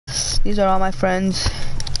These are all my friends.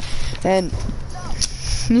 And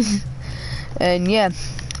and yeah,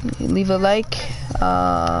 leave a like,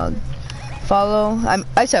 follow.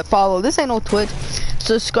 I said follow. This ain't no Twitch.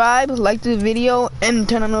 Subscribe, like the video, and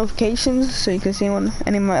turn on notifications so you can see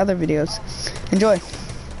any of my other videos. Enjoy.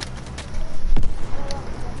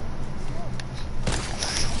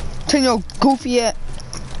 Turn your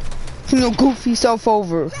goofy self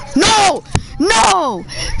over. No! No!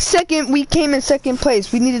 We came in second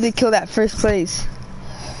place. We needed to kill that first place.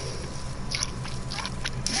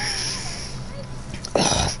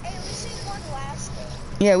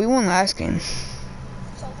 Yeah, we won last game.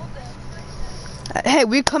 Hey,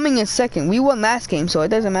 we're coming in second. We won last game, so it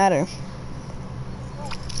doesn't matter.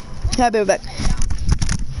 Yeah, I'll be right back.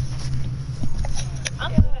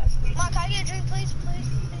 Mom, can I get a drink, please?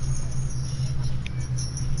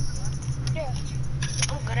 Yeah.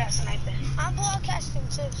 I'm good at sniping. I'm broadcasting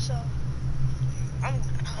too, so.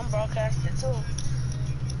 I'm broadcasting too.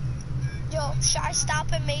 Yo, should I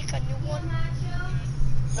stop and make a new one?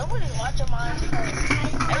 Nobody's watching mine.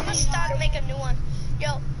 I'm gonna start and make a new one.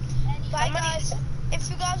 Yo, bye guys. If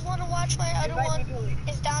you guys want to watch my other one,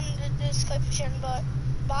 it's down in the description. But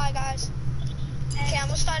bye guys. Okay, I'm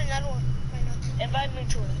gonna start another one right now. Invite me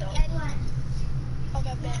to it though.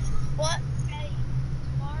 Okay, bet. What? Hey,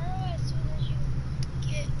 tomorrow as soon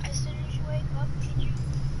as you wake up, can you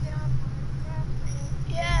get on Minecraft?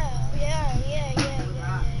 Yeah.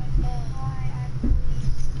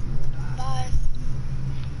 Bye.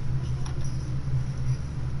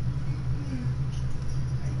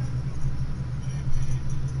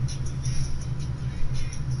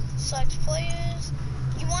 Select players.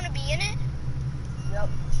 You want to be in it? Yep.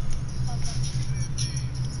 Okay.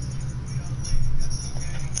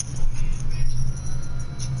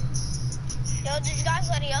 Yo, did you guys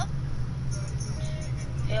let it up?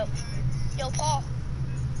 Yep. Yo, Paul.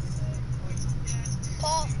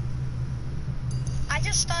 I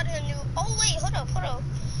just started a new. Oh wait, hold up.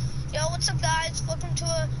 Yo, what's up, guys? Welcome to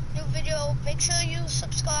a new video. Make sure you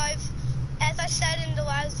subscribe. As I said in the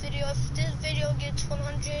last video, if this video gets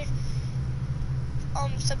 100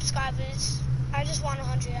 subscribers, I just want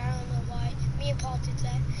 100. I don't know why. Me and Paul did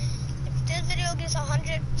that. If this video gets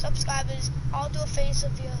 100 subscribers, I'll do a face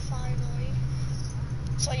reveal finally.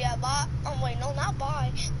 So yeah, bye. Wait, no, not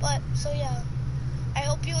bye. But so yeah, I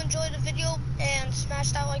hope you enjoyed the video and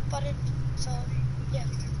smash that like button. So yeah,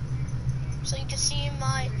 so you can see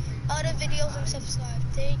my other videos and subscribe.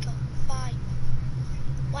 There you go. Bye.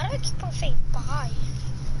 Why do I keep on saying bye?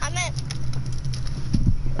 I meant,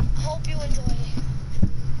 hope you enjoy it.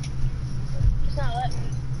 It's not letting me.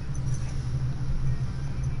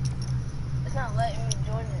 It's not letting me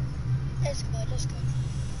join it. It's good.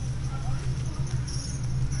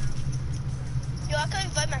 Yo, I can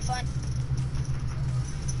invite my friend.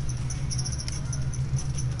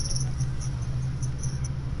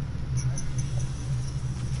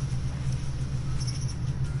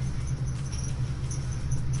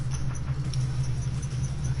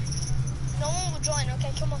 Join,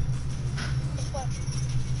 okay, come on. Let's watch.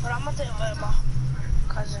 But I'm gonna invite my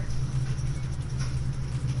cousin.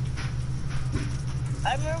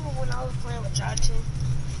 I remember when I was playing with John too.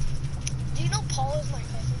 Do you know Paul is my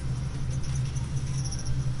cousin?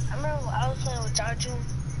 I remember when I was playing with John too,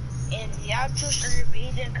 and y'all two started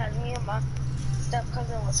beating because me and my step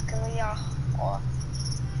cousin was killing y'all. Or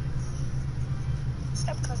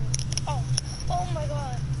step cousin. Oh my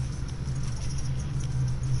god.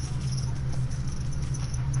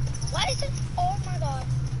 What is it? Oh my god.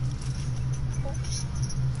 Oops.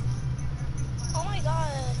 Oh my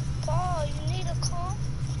god. Paul, you need to calm.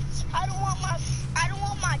 I don't want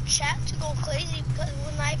my chat to go crazy because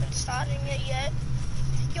we're not even starting it yet.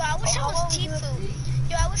 Yo, I wish I was Tifu.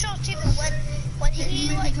 When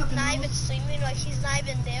he like not even streaming, like he's not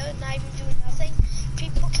even there, not even doing nothing.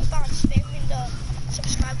 People keep on spamming the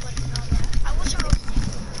subscribe button and all that. I wish I was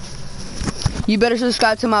Tifu. You better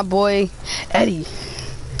subscribe to my boy Eddie.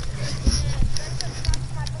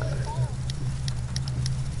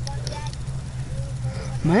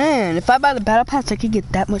 Man, if I buy the battle pass, I could get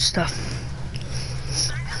that much stuff.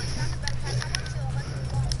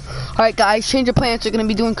 Alright guys, change your plans. We're gonna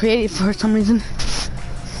be doing creative for some reason.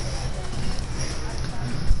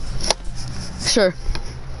 Sure.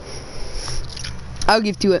 I'll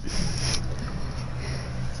give to it.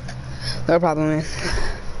 No problem, man.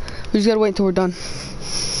 We just gotta wait until we're done.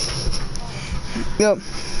 Yep.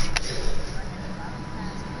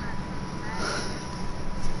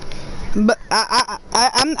 But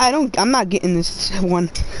I'm not getting this one.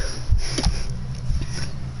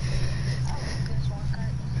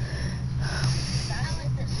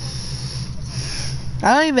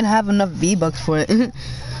 I don't even have enough V-Bucks for it.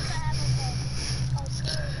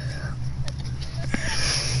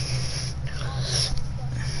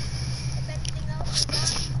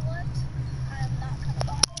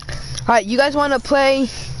 Alright, you guys wanna play?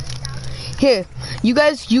 Here, you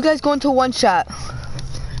guys go into one shot.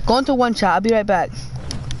 Go into one shot, I'll be right back.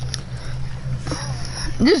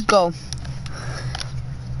 Just go.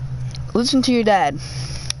 Listen to your dad.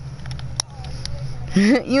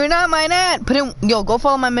 You're not my dad. Go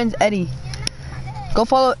follow my man's Eddie. Go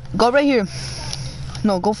right here.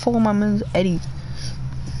 No, go follow my man's Eddie.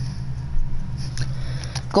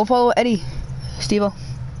 Go follow Eddie. Steve-O,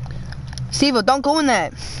 don't go in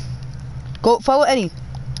that. Go follow Eddie.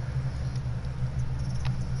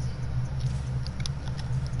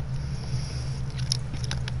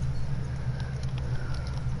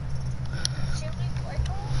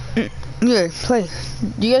 Yeah, play.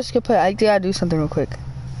 You guys can play. I gotta do something real quick.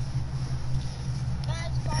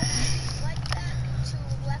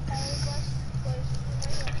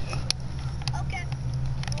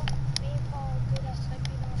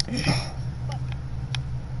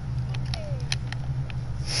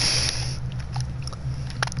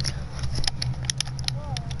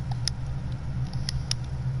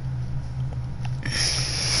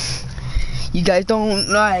 You guys don't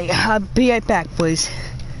like. I'll be right back, boys.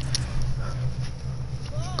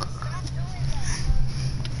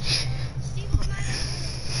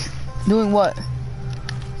 Doing what?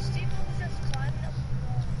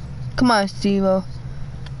 Come on, Steve-O.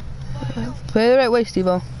 Play the right way,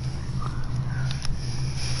 Steve-O.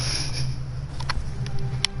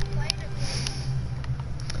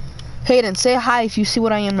 Hayden, say hi if you see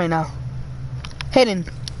what I am right now. Hayden,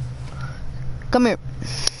 come here.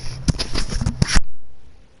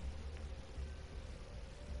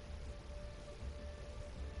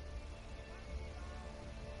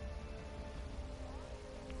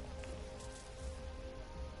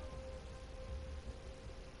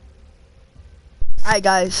 Alright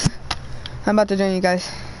guys, I'm about to join you guys.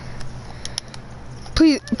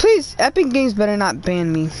 Please, Epic Games better not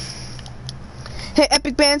ban me. Hey,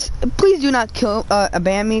 Epic Bands, please do not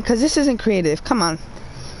ban me, because this isn't creative. Come on.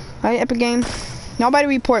 Alright, Epic Game, nobody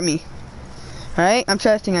report me. Alright, I'm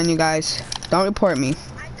trusting on you guys. Don't report me.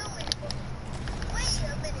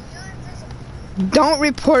 Don't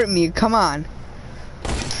report me, come on.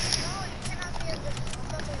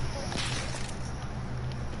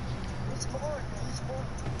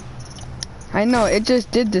 I know, it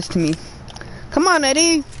just did this to me. Come on,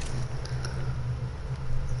 Eddie.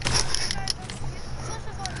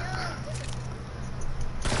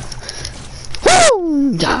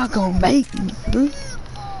 Woo! Y'all gonna make me.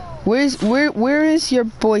 Where is your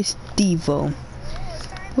boy Steve-O?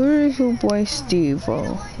 Where is your boy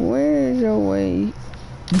Steve-O? Where is your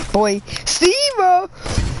boy Steve-O?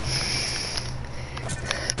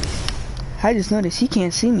 I just noticed he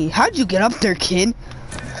can't see me. How'd you get up there, kid?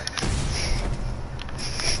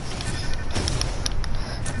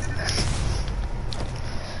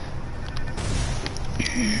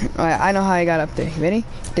 Alright, I know how I got up there. You ready?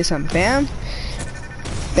 Did some bam,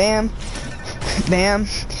 bam, bam,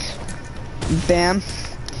 bam.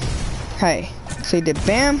 Hey, so you did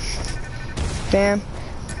bam, bam.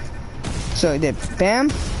 So you did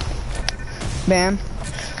bam, bam,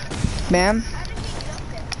 bam.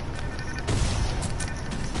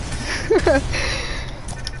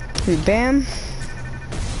 Bam.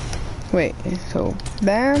 Wait, so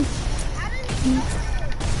bam.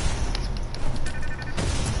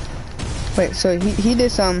 Wait, so he did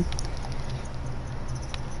some.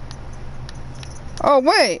 Oh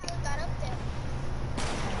wait.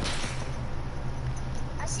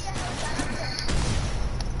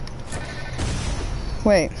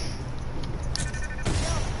 Wait.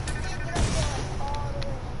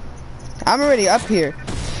 I'm already up here.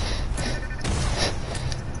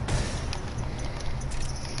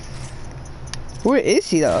 Where is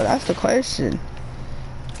he though? That's the question.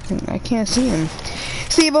 I can't see him.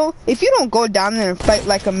 Steve-O, if you don't go down there and fight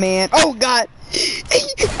like a man. Oh god.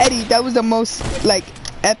 Eddie, that was the most like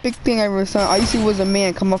epic thing I ever saw. All you see was a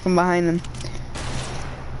man come up from behind him.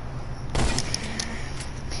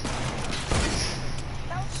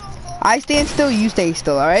 I stand still, you stay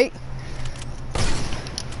still, alright?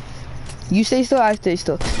 You stay still, I stay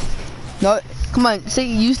still. No, come on, say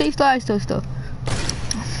you stay still, I stay still.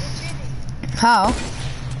 How?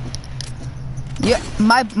 Yeah,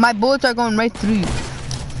 my bullets are going right through you.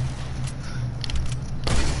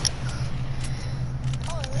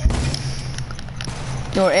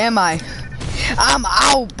 Or am I? I'm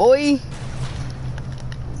out, boy.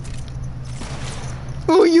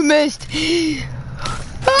 Oh, you missed.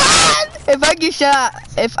 Ah! if I get shot,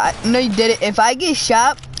 no, you did it. If I get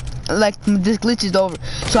shot, like this glitch is over.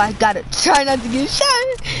 So I gotta try not to get shot.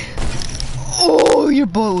 Oh, your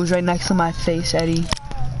bullet was right next to my face, Eddie.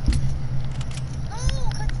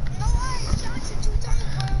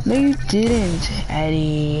 No, you didn't,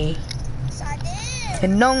 Eddie. Yes, I did.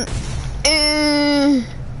 And don't.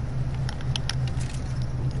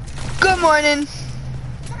 Good morning.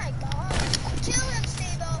 My God. Kill him,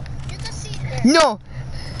 Steve-O. You can see it. No.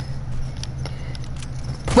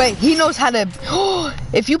 Wait, he knows how to.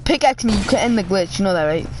 If you pickaxe me, you can end the glitch. You know that,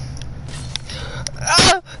 right?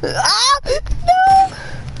 No.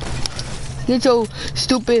 Get your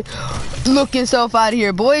stupid looking self out of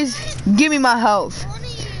here, boys. Give me my health.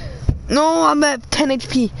 No, I'm at 10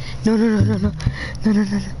 HP. No.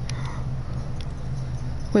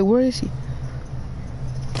 Wait, where is he?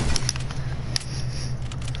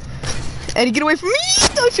 Eddie, get away from me!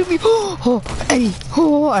 Don't shoot me! Oh, Eddie.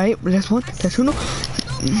 Oh, alright, that's one. That's two. No.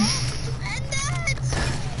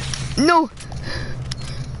 No.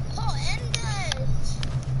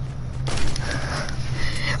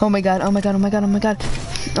 Oh my god. I'm one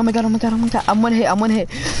hit.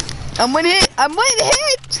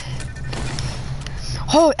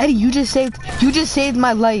 Oh, Eddie, you just saved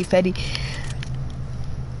my life, Eddie.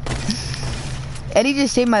 Eddie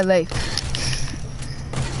just saved my life.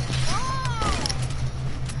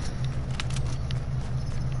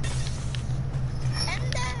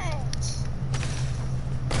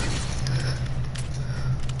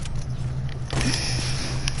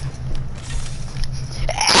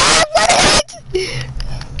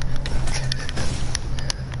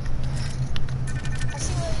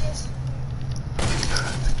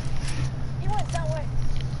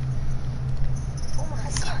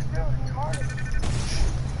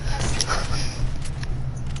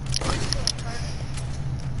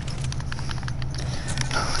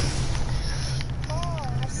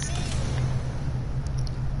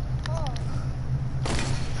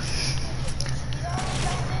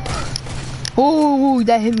 Oh,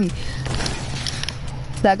 that hit me.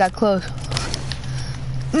 That got close.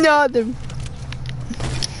 No, the.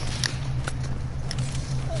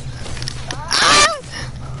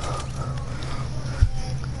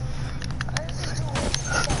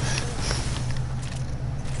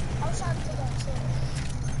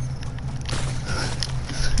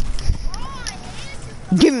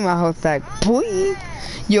 Give me my health back, boy.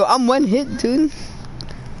 Yo, I'm one hit, dude.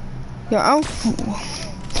 Yo, I'm.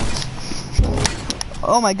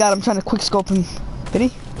 Oh my god, I'm trying to quick scope him.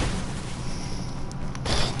 Ready?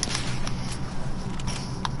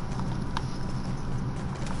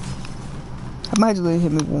 I might just let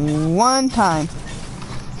hit me one time.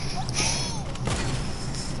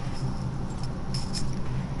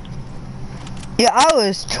 Yeah,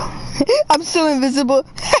 I'm still invisible.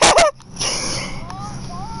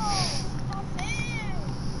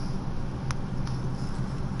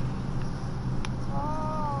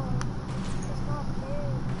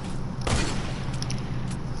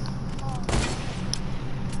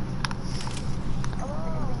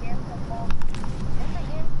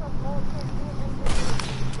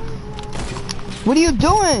 What are you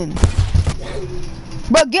doing?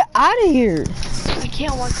 Bro, get out of here. I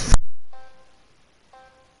can't watch you.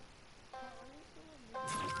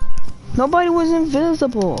 Nobody was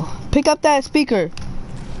invisible. Pick up that speaker.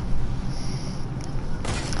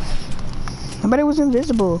 Nobody was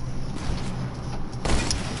invisible.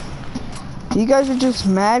 You guys are just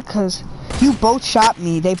mad because you both shot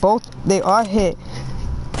me. They are hit.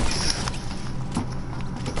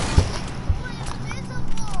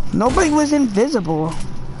 Nobody was invisible.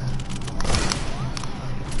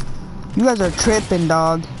 You guys are tripping,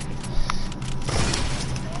 dog.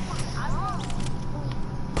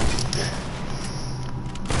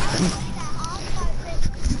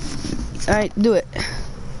 Alright, do it.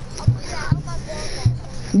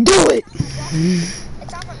 Do it!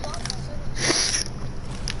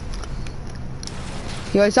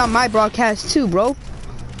 Yo, it's on my broadcast too, bro.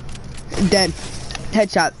 Dead.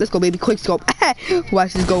 Headshot. Let's go, baby. Quick scope.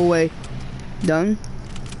 Watch this go away. Done.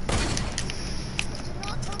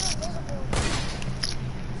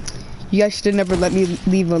 You guys should have never let me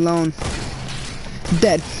leave alone.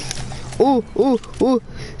 Dead. Ooh.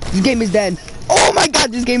 This game is dead. Oh my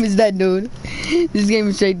god, this game is dead, dude. This game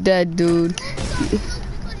is straight dead, dude.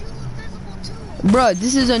 Bruh,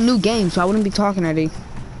 this is a new game, so I wouldn't be talking at it.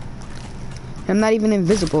 I'm not even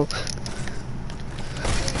invisible.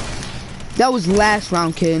 That was last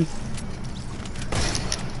round, kid.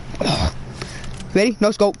 Ready?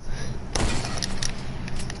 No scope.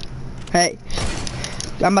 Hey.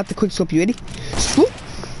 I'm about to quick scope you. Ready? Swoop.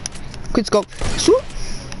 Quick scope. Swoop.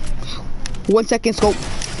 1 second scope.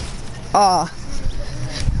 I'm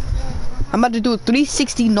about to do a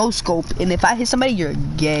 360 no scope, and if I hit somebody, you're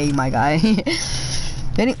gay, my guy.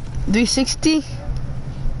 Ready? 360.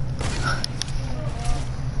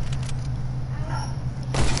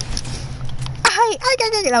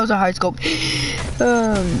 That was a hard scope.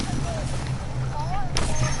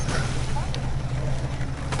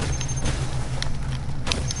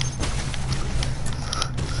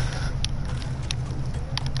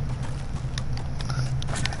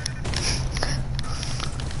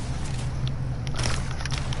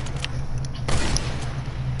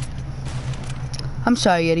 I'm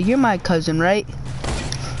sorry, Eddie. You're my cousin, right?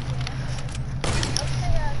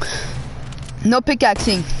 No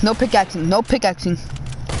pickaxing. No pickaxing. No pickaxing.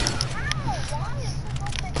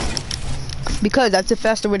 Because that's a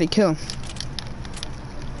faster way to kill.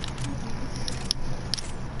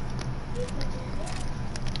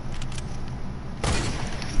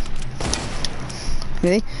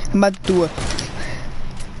 Ready? I'm about to do it.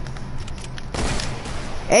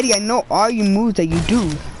 Eddie, I know all your moves that you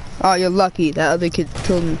do. Oh, you're lucky. That other kid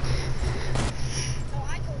killed me.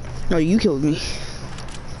 No, you killed me.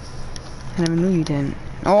 I never knew you didn't.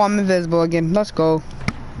 Oh, I'm invisible again. Let's go.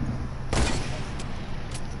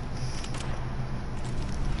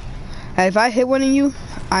 And if I hit one of you,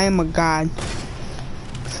 I am a god.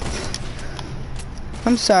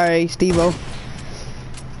 I'm sorry, Steve-O.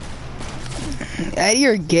 Eddie,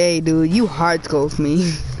 you're gay, dude. You hard scoped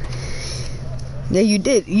me. Yeah, you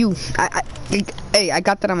did. Hey, I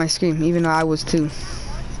got that on my screen, even though I was too.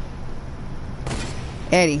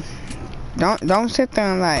 Eddie, don't sit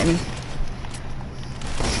there and lie, Eddie.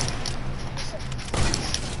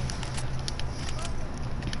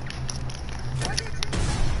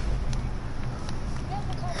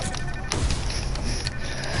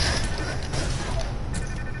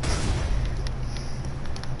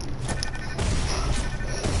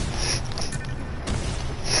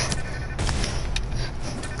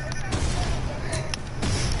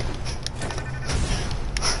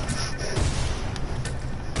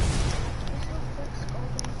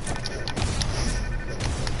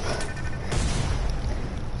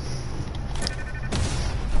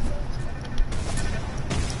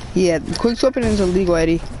 Yeah, quick scoping is illegal,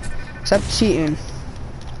 Eddie. Stop cheating.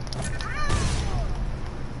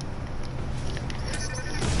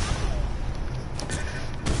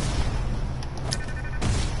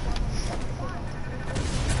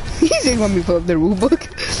 He didn't want me to pull up the rule book.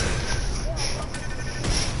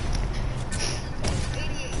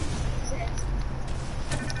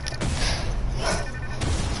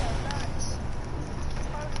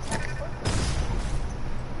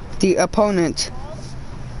 The opponent.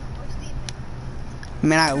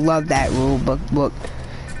 Man, I love that rule book.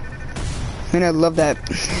 Man, I love that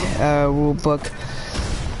rule book.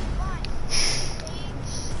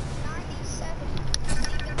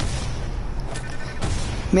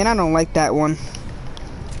 Man, I don't like that one.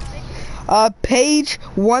 Page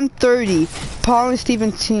 130. Paul and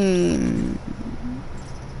Steven team.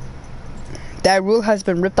 That rule has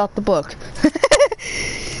been ripped off the book.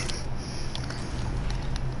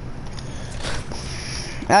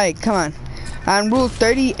 Alright, come on. On rule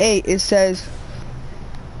 38, it says,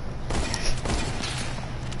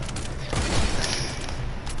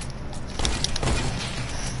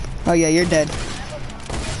 oh yeah, you're dead.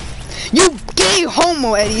 You gay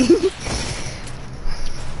homo, Eddie.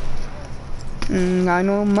 I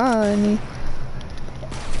know money.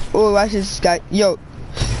 Oh, I just got, yo.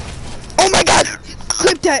 Oh my god,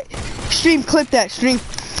 clip that. Stream, clip that, stream,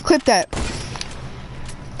 clip that.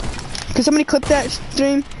 Can somebody clip that,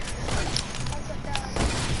 stream?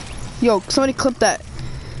 Yo, somebody clip that.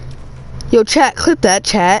 Yo, chat, clip that,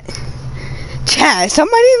 chat. Chat,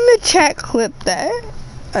 somebody in the chat clip that.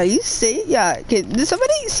 Are you see? Yeah, okay, did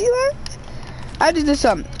somebody see that? I did this,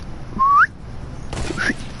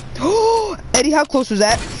 Oh, Eddie, how close was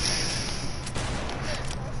that?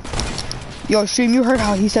 Yo, stream, you heard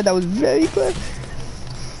how he said that was very good?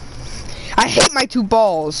 I hate my 2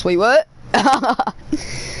 balls. Wait, what?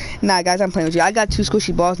 Nah, guys, I'm playing with you. I got 2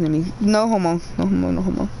 squishy balls in me. No homo. No homo, no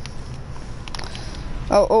homo.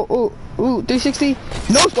 Oh, 360.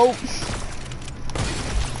 No scope.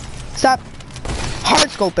 Stop hard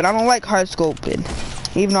scoping. I don't like hard scoping.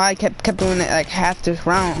 Even though I kept doing it like half this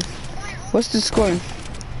round. What's the score?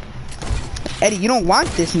 Eddie, you don't want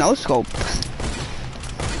this no scope.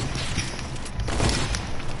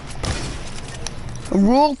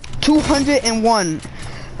 Rule 201.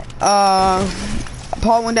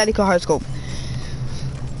 Paul1daddy can hard scope.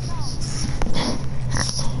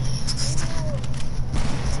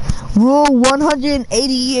 Rule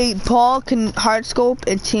 188, Paul can hard scope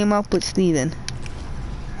and team up with Steven.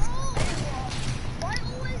 Why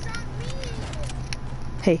always on me?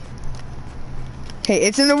 Hey. Hey,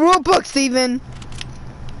 it's in the rule book, Steven.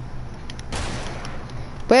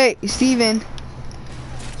 Wait, Steven.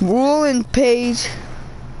 Rule and page.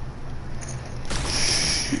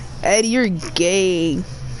 Eddie, you're gay.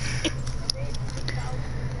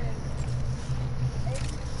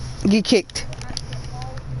 Get kicked.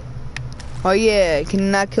 Oh yeah,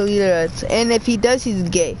 cannot kill either. And if he does, he's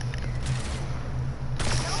gay.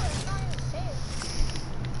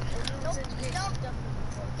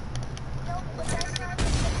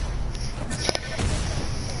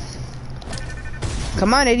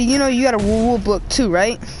 Come on, Eddie, you know you got a rule book too,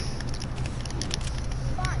 right?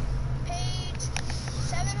 Fine. Page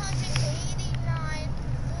 789,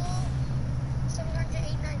 rule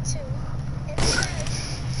 789 too. It says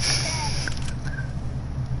that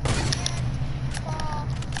Paul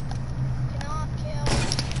cannot kill.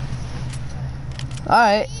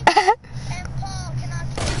 Alright. And Paul cannot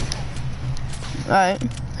kill. Alright.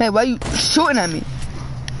 Hey, why are you shooting at me?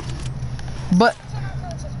 But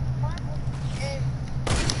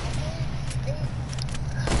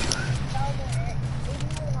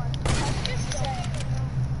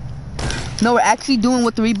no, we're actually doing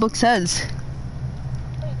what the read book says.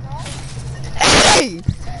 Hey!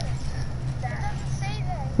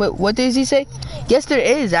 Wait, what does he say? Yes, there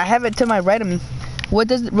is. I have it to my right of me. What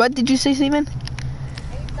did you say, Steven?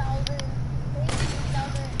 8,000.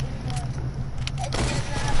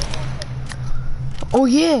 Oh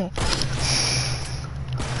yeah.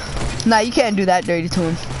 Nah, you can't do that dirty to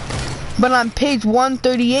him. But on page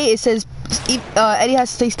 138, it says Eddie has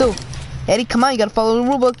to stay still. Eddie, come on, you gotta follow the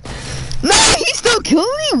rule book. No, he's still killing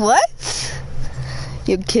me. What?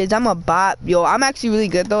 Yo, kids, I'm a bot. Yo, I'm actually really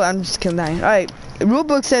good though. I'm just killing dying. All right, rule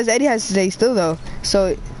book says Eddie has to stay still though. So,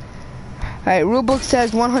 all right, rule book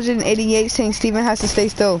says 188 saying Steven has to stay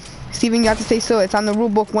still. Steven, you have to stay still. It's on the rule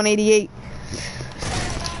book 188.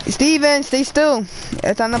 Steven, stay still.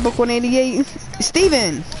 It's on the book 188.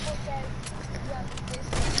 Steven.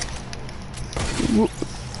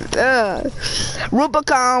 Rule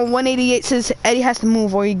book on 188 says Eddie has to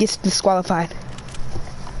move or he gets disqualified.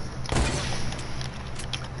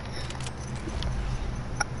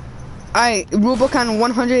 Alright, rule book on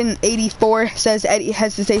 184 says Eddie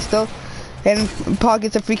has to stay still and Paul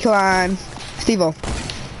gets a free kill on Steve-O.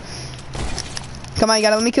 Come on, you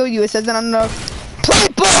gotta let me kill you. It says it on the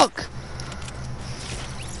playbook.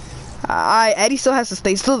 Alright, Eddie still has to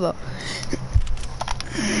stay still though.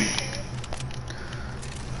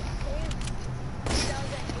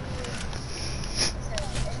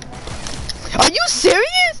 Are you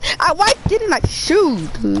serious? Why didn't I shoot?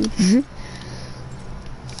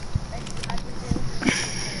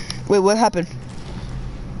 Wait, what happened?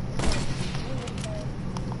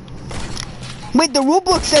 Wait, the rule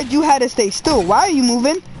book said you had to stay still. Why are you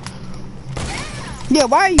moving? Yeah,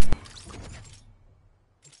 why are you?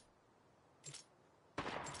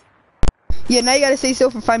 Yeah, now you gotta stay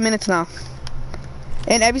still for 5 minutes now.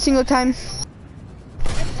 And every single time.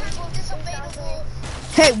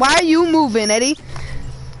 Hey, why are you moving, Eddie?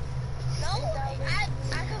 No, I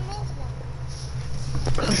can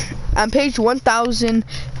move. On page 1000,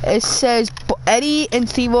 it says Eddie and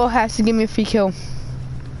Steve-O has to give me a free kill.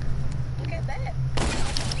 Okay, bet.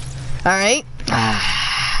 All right.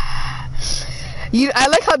 I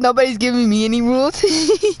like how nobody's giving me any rules.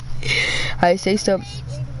 I say so.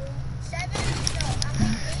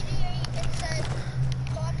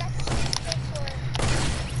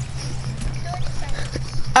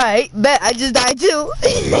 All right, bet I just died too.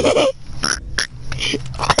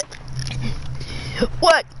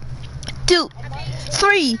 1, 2,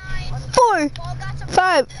 3, 4,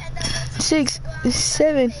 5, 6,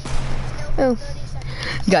 7. Oh,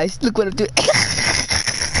 guys, look what I'm doing.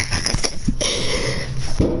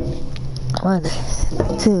 1,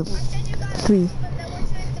 2, 3.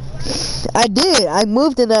 I did. I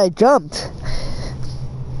moved and I jumped.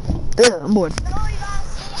 I'm bored.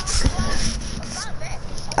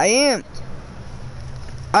 I am.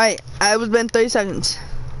 Alright, I was been 30 seconds.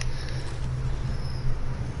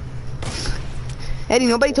 Eddie,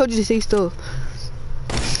 nobody told you to stay still.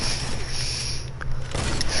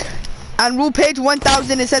 On rule page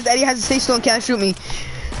 1000, it says Eddie has to stay still and can't shoot me.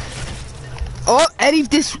 Oh, Eddie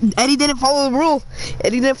didn't follow the rule.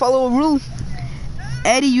 Eddie didn't follow a rule.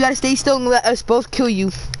 Eddie, you gotta stay still and let us both kill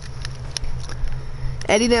you.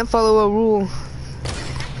 Eddie didn't follow a rule.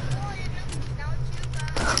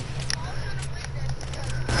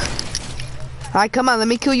 Alright, come on, let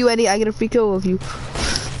me kill you, Eddie. I get a free kill of you.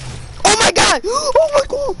 Oh my god! god! Oh my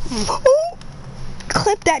god! Oh.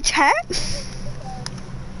 Clip that, chat.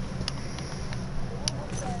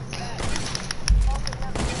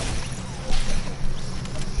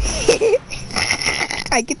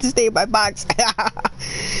 I get to stay in my box.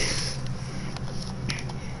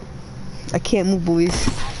 I can't move, boys.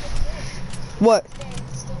 What?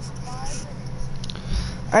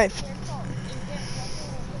 Alright.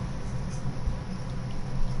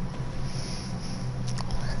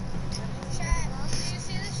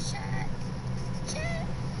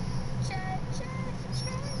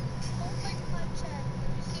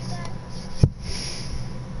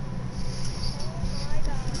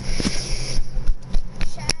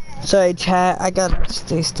 Sorry, chat. I gotta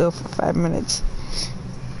stay still for 5 minutes.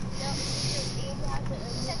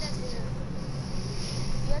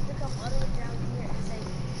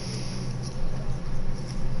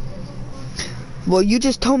 Well, you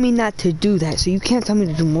just told me not to do that, so you can't tell me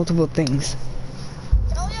to do multiple things.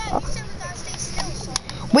 Oh yeah, you said we gotta stay still, so.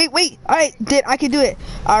 Wait. Alright, I can do it.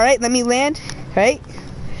 Alright, let me land. Right?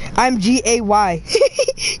 I'm G-A-Y.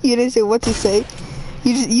 You didn't say what to say.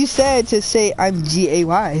 You said to say I'm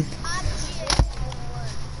G-A-Y.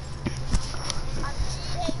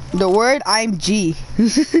 The word I'm G.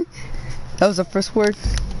 That was the first word.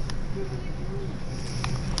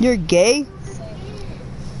 You're gay?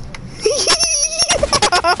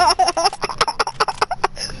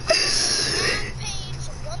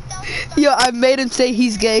 Yo, I made him say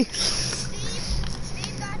he's gay.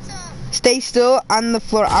 Stay still on the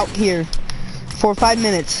floor out here for 5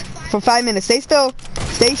 minutes. For 5 minutes. Stay still.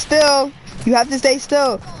 Stay still. You have to stay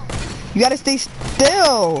still. You gotta stay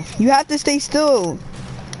still. You have to stay still.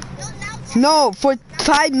 No, for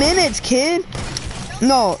 5 minutes, kid.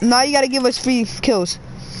 No, now you gotta give us free kills.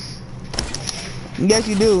 Yes,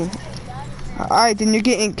 you do. Alright, then you're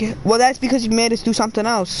getting... Well, that's because you made us do something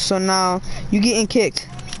else. So now, you're getting kicked.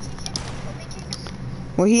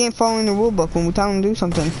 Well, he ain't following the rule book when we tell him to do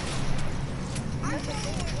something.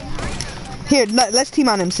 Here, let's team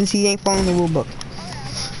on him since he ain't following the rule book.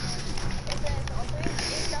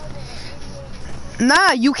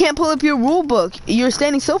 Nah, you can't pull up your rule book. You're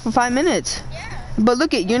standing still for 5 minutes. But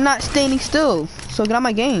look it, you're not standing still. So get out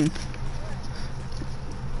my game.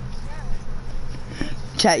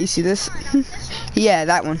 Chat, you see this? Yeah,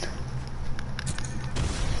 that one.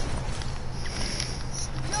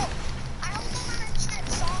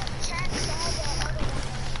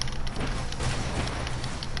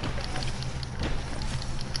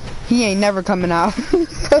 He ain't never coming out.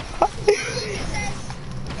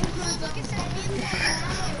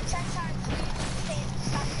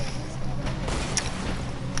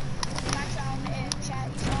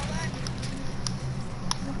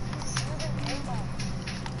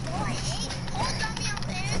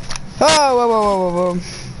 Whoa.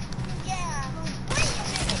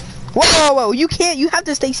 Whoa, you can't, you have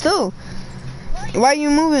to stay still. Why are you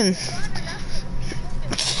moving?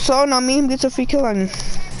 So now me and him gets a free kill on you.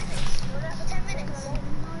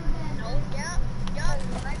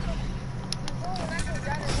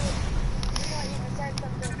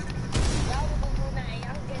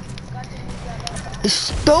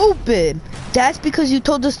 Stupid. That's because you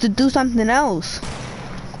told us to do something else.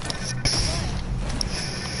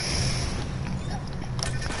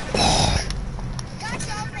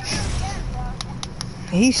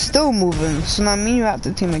 He's still moving, so now me and you have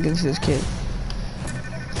to team against this kid.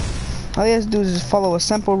 All he has to do is just follow a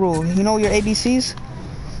simple rule. You know your ABCs?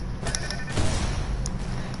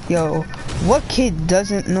 Yo, what kid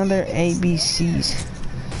doesn't know their ABCs?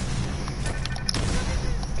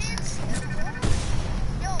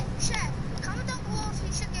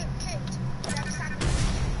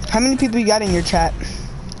 How many people you got in your chat?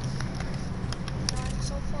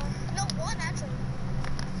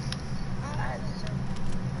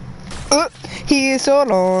 He is so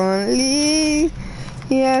lonely.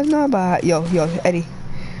 He has nobody. Yo, Eddie.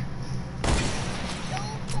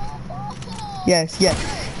 Yes. Yeah,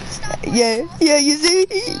 you see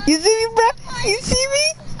me, bro? You see me?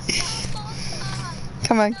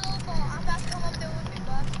 Come on.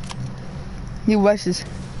 You watch this.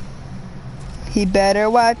 He better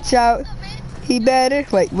watch out. He better.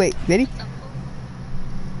 Wait, ready?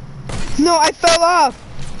 No, I fell off.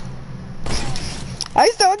 I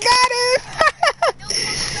still got him.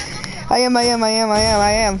 I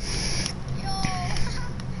am.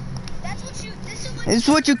 This is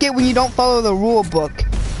what you get when you don't follow the rule book.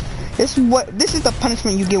 This is the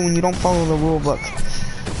punishment you get when you don't follow the rule book.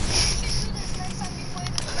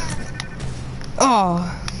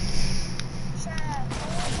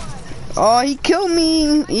 Oh, he killed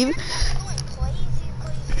me.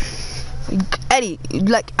 Eddie,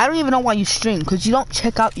 like, I don't even know why you stream, because you don't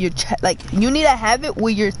check out your chat. Like, you need to have it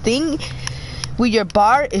where your thing, where your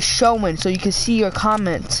bar is showing, so you can see your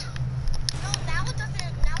comments. No, now it doesn't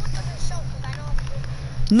show, because I know how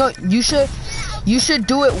to do it. No, you should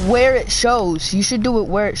do it where it shows. You should do it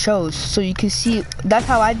where it shows, so you can see. That's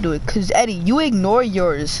how I do it, because Eddie, you ignore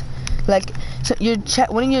yours. Like, so your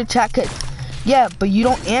chat, one of your chat could, yeah, but you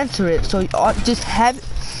don't answer it, so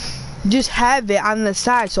just have it on the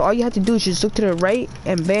side. So all you have to do is just look to the right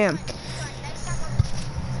and bam.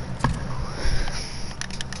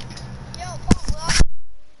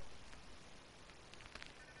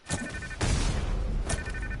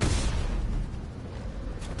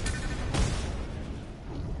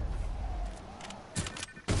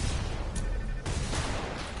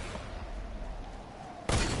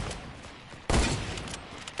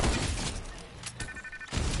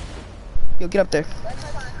 Yo, get up there.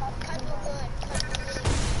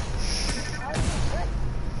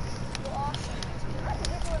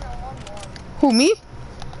 Who, me?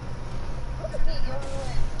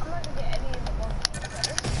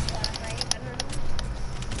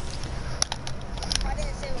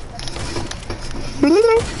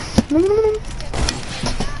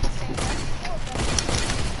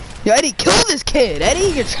 Yo, Eddie, kill this kid.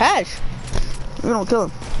 Eddie, you're trash. We don't kill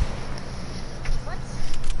him.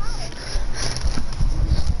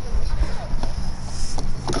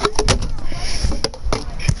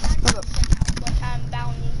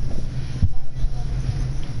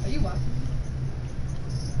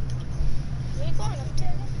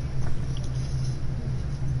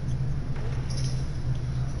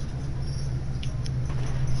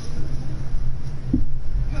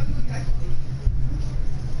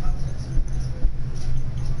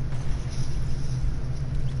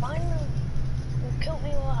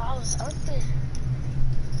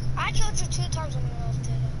 I killed you 2 times when I left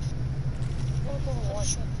it.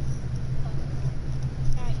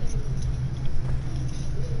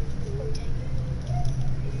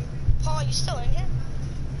 Paul, you still in here?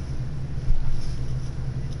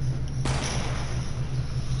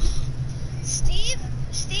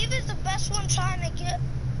 Steve is the best one trying to get,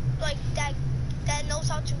 like, that knows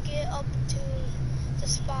how to get up to the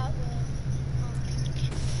spot where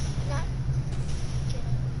people can not get up.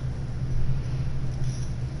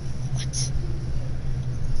 What?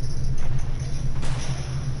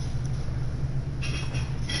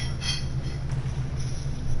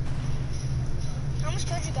 How much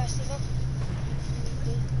killed you guys, Steve?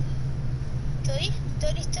 30?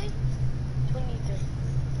 33? 23.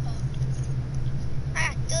 I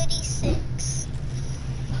got 36.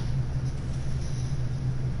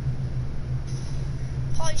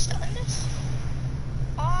 Paul, you still in this?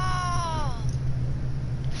 Ah.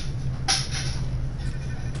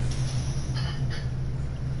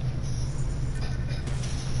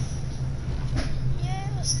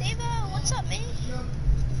 Yeah, Steve, what's up, man?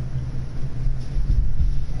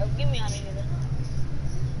 Oh, get me out of here.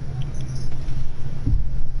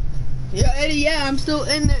 Yo, Eddie, yeah, I'm still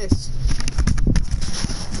in this.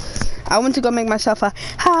 I went to go make myself a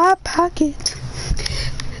Hot Pocket.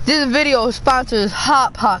 This video sponsors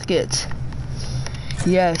Hot Pockets.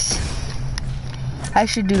 Yes. I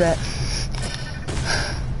should do that.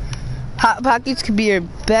 Hot Pockets could be your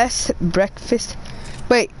best breakfast.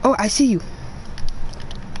 Wait, oh, I see you.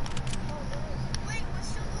 Wait, we're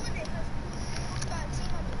still doing it.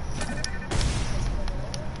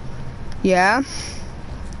 Yeah?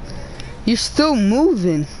 You're still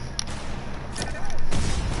moving.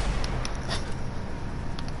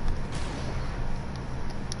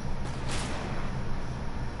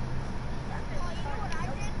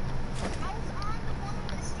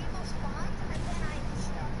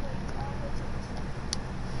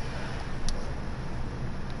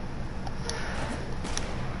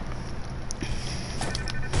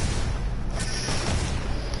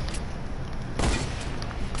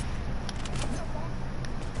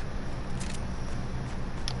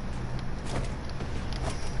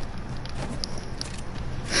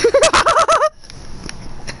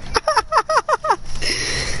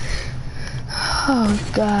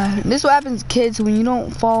 Oh God, this is what happens, kids, when you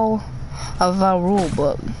don't follow a rule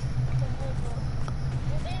book.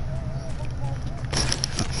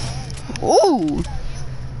 Ooh.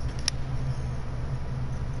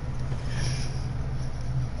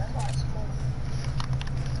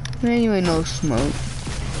 Man, you ain't no smoke.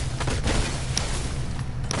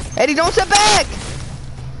 Eddie, don't step back!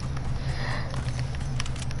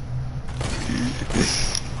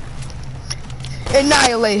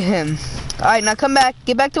 Annihilate him. Alright, now come back.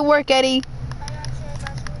 Get back to work, Eddie.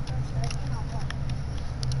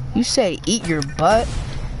 You say eat your butt?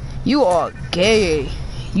 You are gay.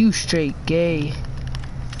 You straight gay.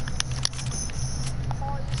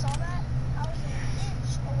 Oh, you saw that? I was an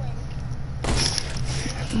inch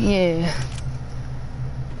away. Yeah.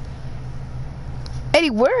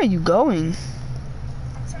 Eddie, where are you going?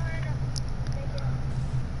 I'm trying to make it.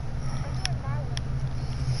 I'm doing my way.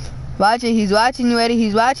 Watch it. He's watching you, Eddie.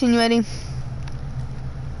 He's watching you, Eddie. No,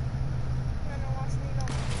 watch me no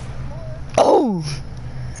more. Oh!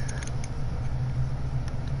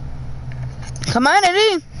 Come on,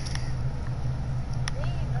 Eddie.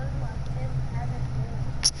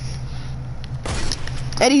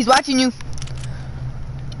 Eddie, he's watching you.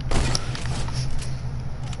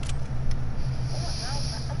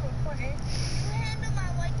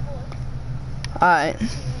 Alright.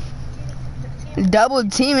 Double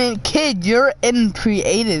teaming. Kid, you're in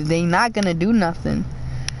creative. They not gonna do nothing.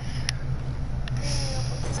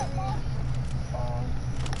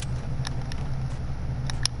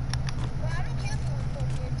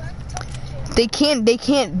 They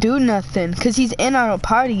can't do nothing. Cause he's in our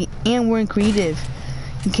party and we're in creative.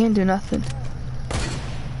 He can't do nothing.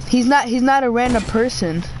 He's not a random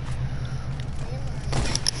person.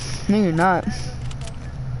 No, you're not.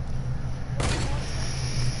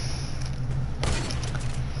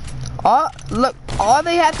 All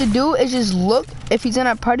they have to do is just look. If he's in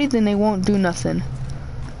our party, then they won't do nothing.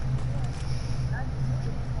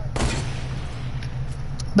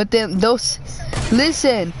 But then those,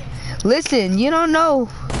 listen, you don't know.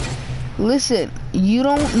 Listen, you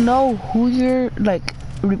don't know who you're like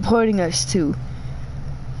reporting us to.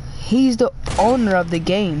 He's the owner of the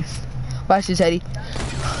game. Watch this, Eddie.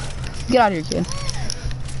 Get out of here, kid.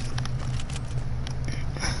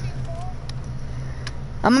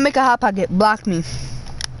 I'm gonna make a hot pocket. Block me.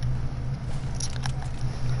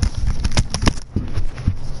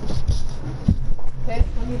 Okay,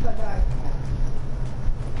 let me put that.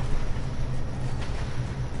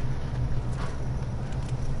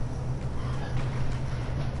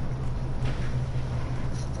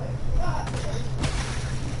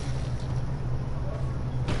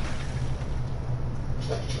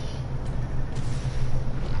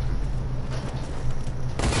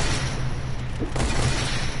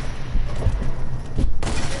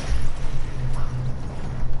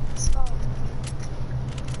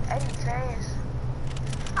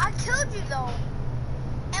 I killed you though.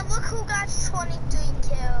 And look who got 23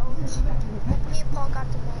 kills. Me and Paul got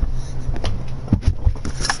the most.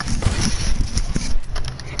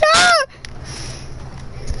 Ah!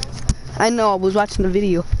 I know, I was watching the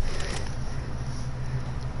video.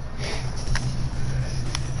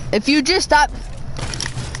 If you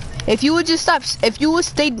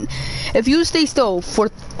would stay still for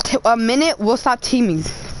a minute, we'll stop teaming.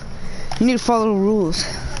 You need to follow the rules.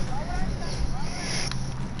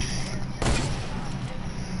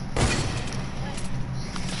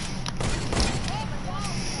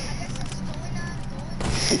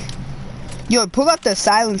 Yo, pull out the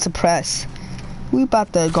silent suppress. We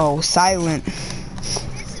about to go silent.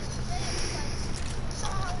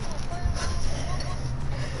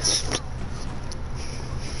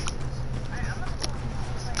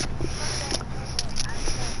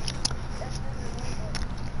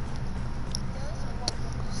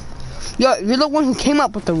 Yo, you're the one who came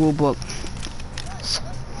up with the rule book.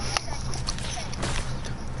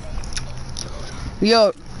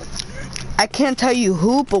 Yo, I can't tell you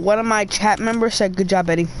who, but one of my chat members said, "Good job,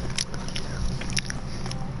 Eddie."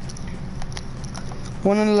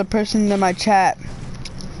 One of the persons in my chat.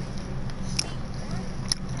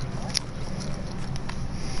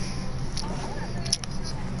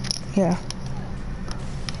 Yeah.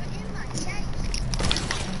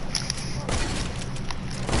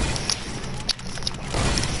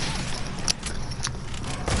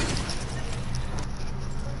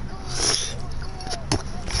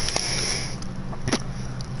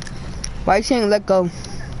 Why are you saying let go?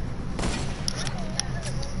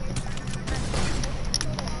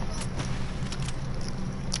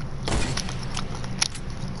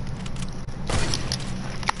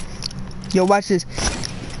 Yo, watch this.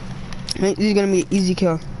 This is gonna be an easy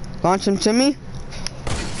kill. Launch him to me.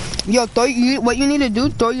 Yo, what you need to do,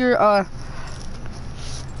 throw your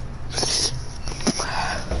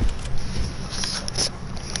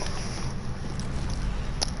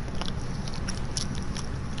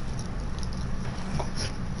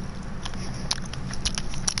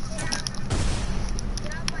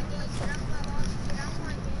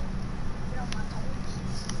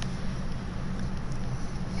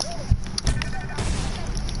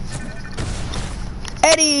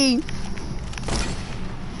Eddie!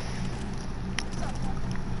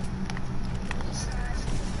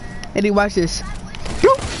 Eddie, watch this.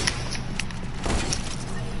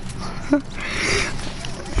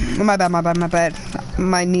 My bad, my bad, my bad.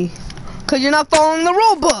 My knee. Cause you're not following the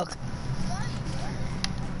rule book.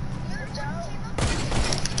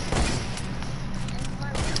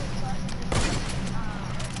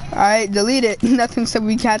 Alright, delete it. Nothing said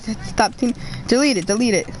we can't stop team. Delete it,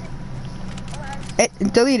 delete it.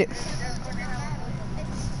 Delete it.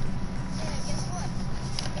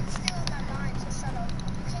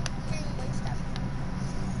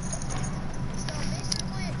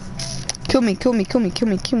 Kill me, kill me, kill me, kill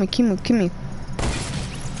me, kill me, kill me, kill me.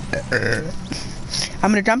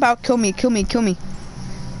 I'm gonna jump out, kill me, kill me, kill me.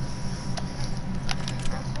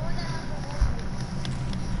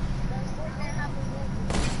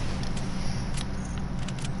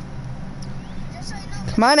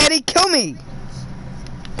 Come on, Eddie, kill me!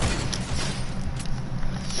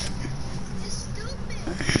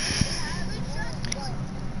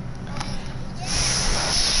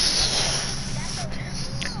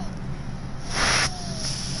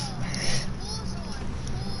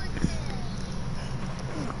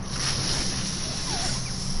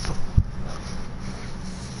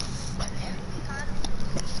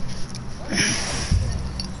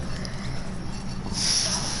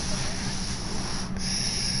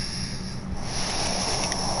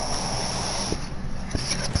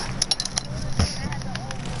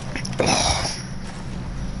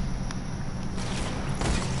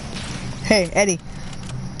 Hey, Eddie,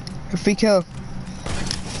 a free kill.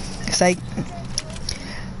 Psych.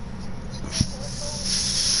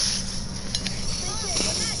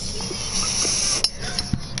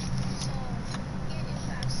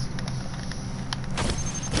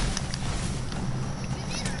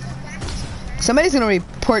 Somebody's gonna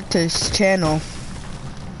report to his channel.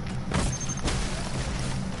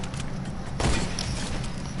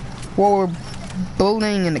 Well, we're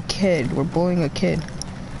bullying a kid. We're bullying a kid.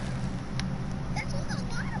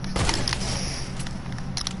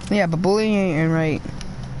 Yeah, but bullying ain't right.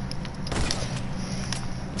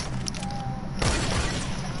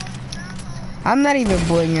 I'm not even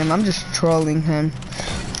bullying him, I'm just trolling him.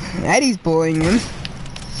 Eddie's bullying him.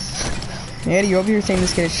 Eddie, you're over here saying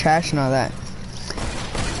this kid is trash and all that.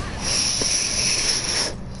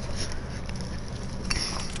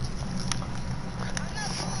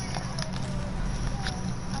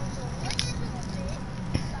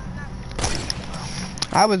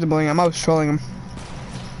 I wasn't bullying him, I was trolling him.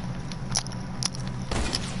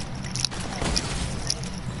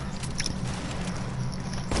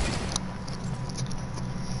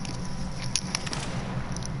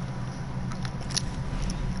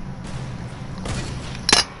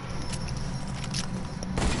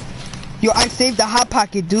 Yo, I saved the hot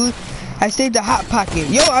pocket, dude. I saved the hot pocket.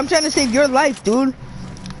 Yo, I'm trying to save your life, dude.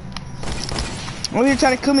 Why are you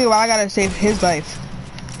trying to kill me while I gotta save his life?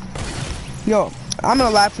 Yo, I'm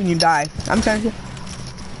gonna laugh when you die. I'm trying to...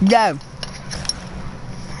 Yeah.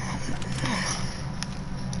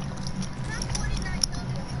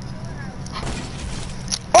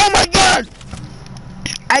 Oh my god!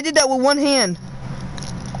 I did that with one hand.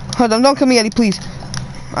 Hold on, don't kill me, Eddie, please.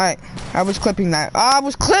 Alright, I was clipping that. I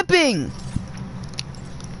was clipping!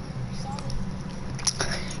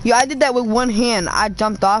 Yo, I did that with one hand. I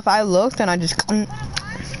jumped off, I looked, and I just...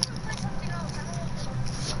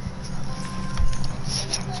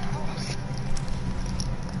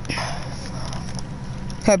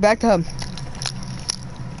 Okay, back to him.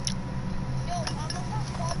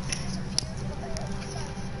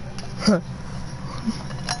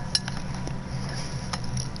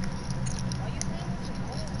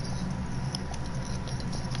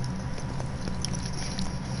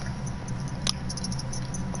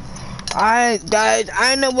 Alright, guys,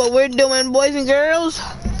 I know what we're doing, boys and girls.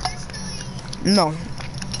 No.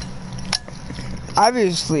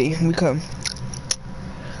 Obviously, we come.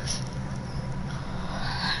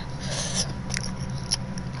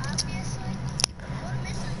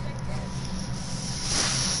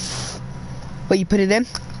 But you put it in?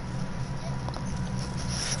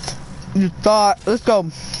 You thought, let's go.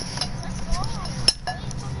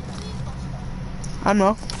 I don't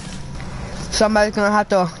know. Somebody's gonna have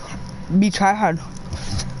to be try hard.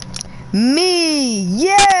 Me!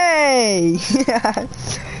 Yay!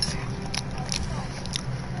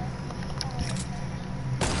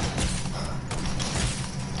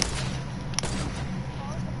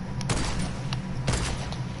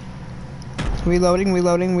 Reloading,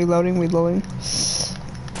 reloading, reloading, reloading.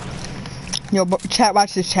 Yo, chat,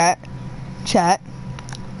 watch this, chat. Chat.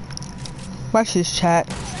 Watch this, chat.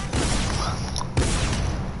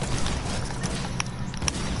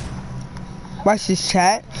 Watch this,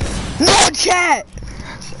 chat. No, chat!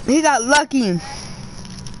 He got lucky.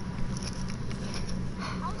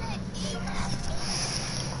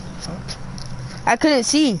 I couldn't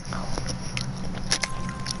see.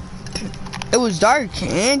 It was dark,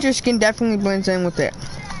 and your skin definitely blends in with it.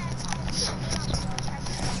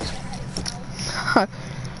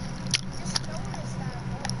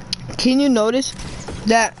 Can you notice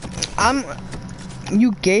that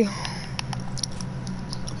you gay?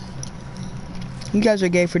 You guys are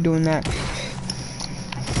gay for doing that.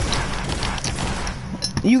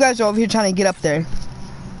 You guys are over here trying to get up there.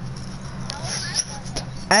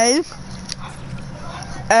 Hey.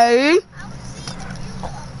 Hey.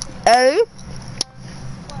 Hey.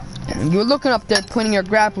 You're looking up there, pointing your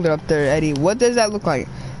grappler up there, Eddie. What does that look like?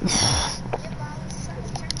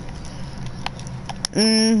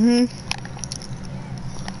 Mm-hmm.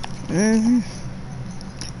 Mm-hmm.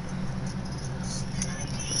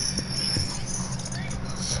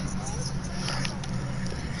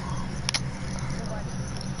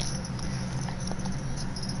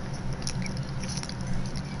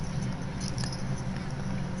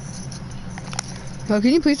 Oh,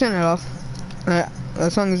 can you please turn that off?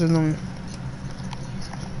 That song is annoying.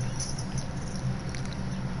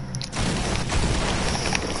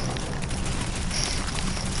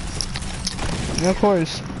 Of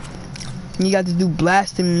course. You got to do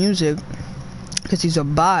blasting music because he's a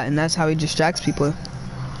bot and that's how he distracts people.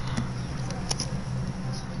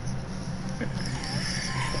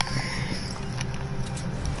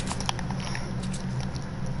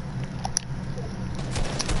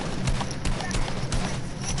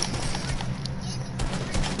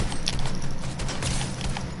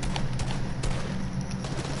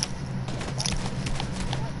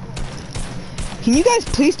 Can you guys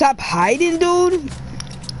please stop hiding, dude?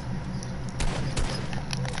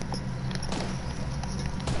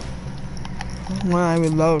 When I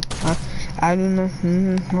reload, I don't know.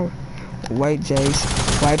 White J's,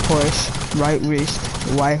 white horse, right wrist,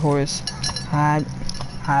 white horse, hide.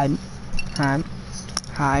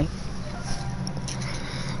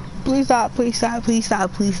 Please stop, please stop, please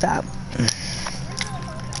stop, please stop.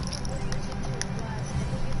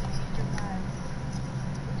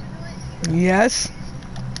 Yes.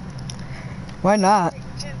 Why not?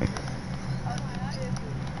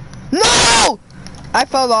 No! I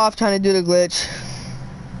fell off trying to do the glitch.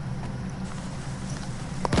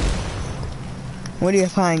 What do you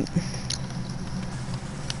find?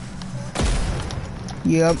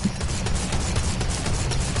 Yep.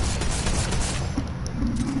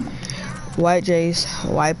 White J's,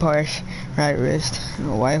 white Porsche, right wrist,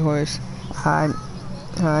 white horse, hide.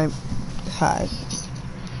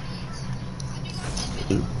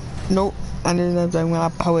 Nope, I didn't know when I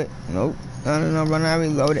pull it. Nope, I don't know when I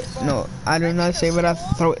reload it. No, I did not say when I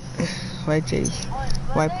throw it. White J's,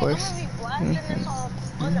 white horse.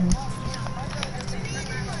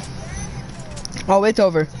 Oh, it's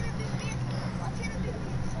over.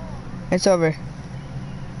 It's over.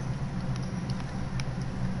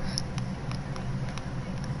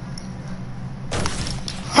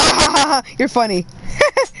 You're funny.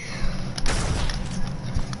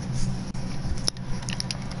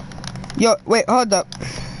 Yo, wait, hold up.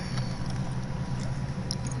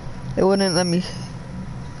 It wouldn't let me.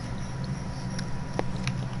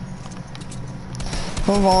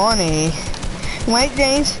 Hold on, White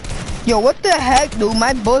James. Yo, what the heck, dude?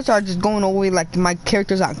 My bullets are just going away like my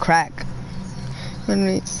character's on crack.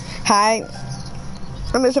 Hi.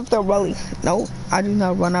 Unless if they're rolling. No, I do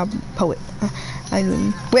not run out poet. I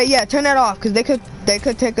do. Wait, yeah, turn that off, cause they could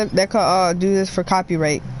do this for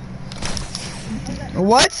copyright.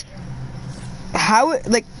 What? How?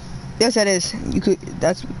 Like, yes, that is. You could.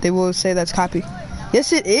 They will say that's copy.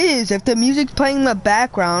 Yes, it is. If the music's playing in the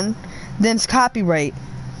background, then it's copyright.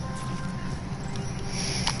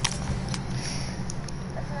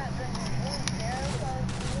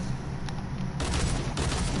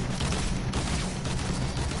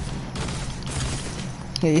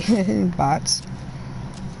 Hey, bots.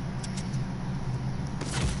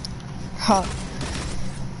 Huh.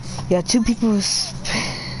 Yeah, two people.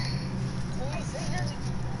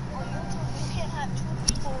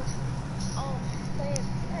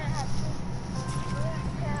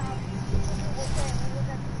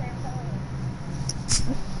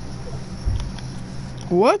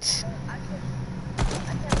 What?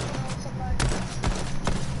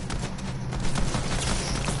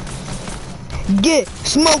 Get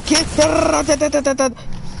smoking.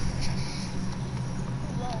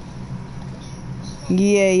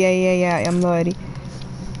 Yeah. I'm low, Eddie.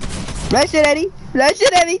 Rush it, Eddie. Rush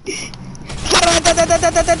it, Eddie.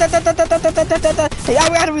 Hey, I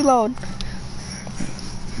gotta reload.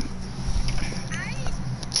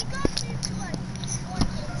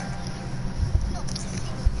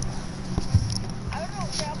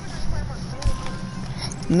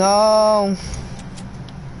 No.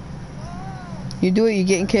 You do it, you're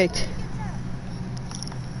getting kicked.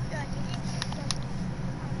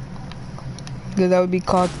 Because that would be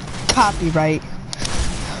called copyright.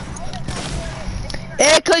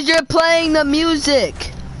 Eh, cause you're playing the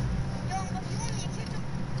music.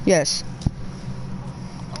 Yes.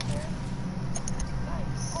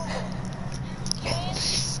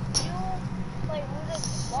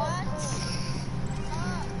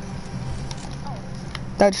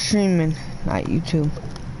 That's streaming, not YouTube.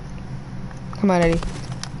 Come on, Eddie.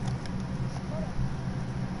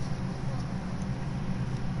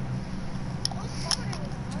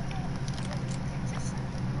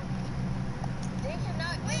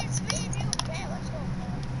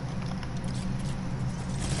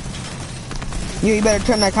 You better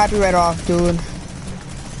turn that copyright off, dude.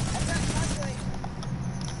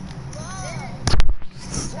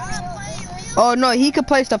 Oh no, he could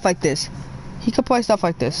play stuff like this. He could play stuff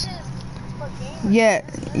like this. Yeah,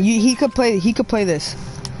 he could play this.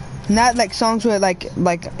 Not like songs with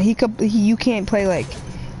you can't play like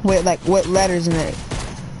with what letters in it.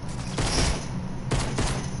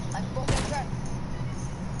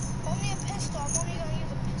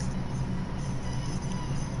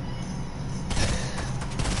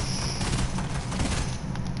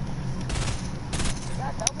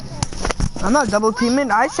 I'm not double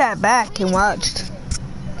teaming. I sat back and watched.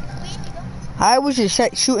 I was just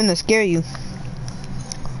shooting to scare you.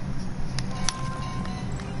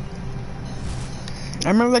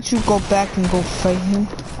 I'm gonna let you go back and go fight him.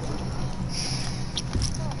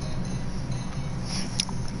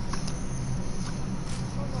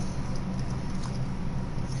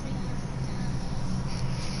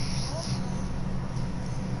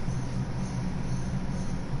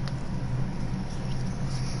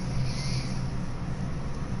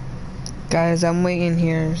 Guys, I'm waiting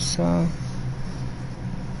here, so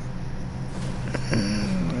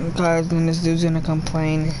guys, then this dude's gonna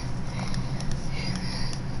complain.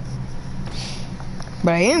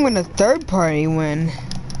 But I am gonna third party win.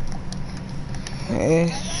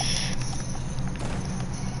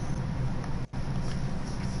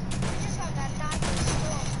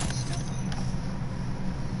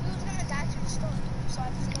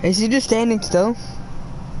 Is he just standing still?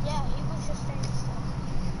 Yeah, he was just standing still.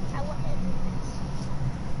 I went in this.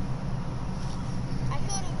 I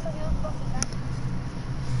killed him because he was broken back.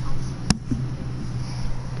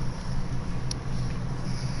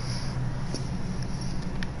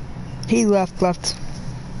 He left.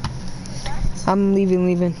 I'm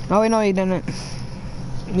leaving. Oh wait, no, he didn't.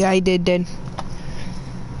 Yeah, he did.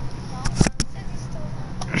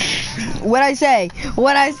 What'd I say,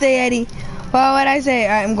 Eddie? Well, what'd I say?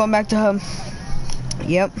 Alright, I'm going back to him.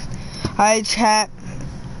 Yep. Alright, chat.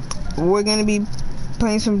 We're gonna be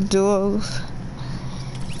playing some duos.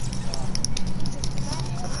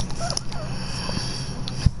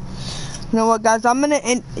 You know what, guys? I'm gonna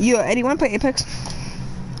end. Yo, Eddie, wanna play Apex?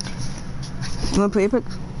 You wanna play Apex?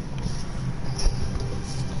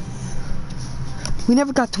 We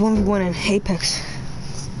never got to 1v1 in Apex.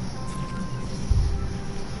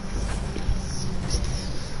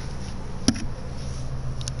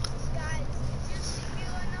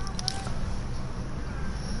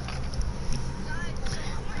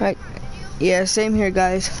 Alright, yeah, same here,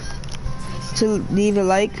 guys. To leave a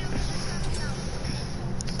like.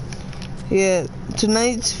 Yeah,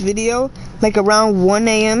 tonight's video, like around 1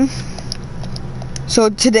 a.m. So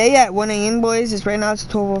today at 1 a.m. boys, right now it's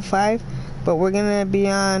 12:05, but we're gonna be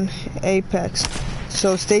on Apex.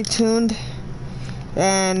 So stay tuned,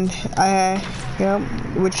 and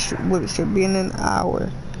which should be in an hour.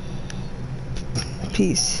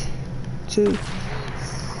 Peace.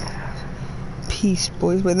 Peace,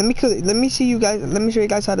 boys. Wait, let me see you guys. Let me show you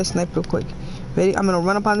guys how to snipe real quick. Ready? I'm gonna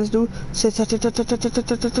run up on this dude.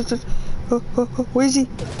 Oh, where is he?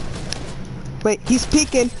 Wait, he's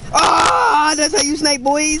peeking. Oh, that's how you snipe,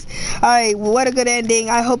 boys. Alright, what a good ending.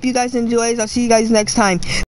 I hope you guys enjoy. I'll see you guys next time.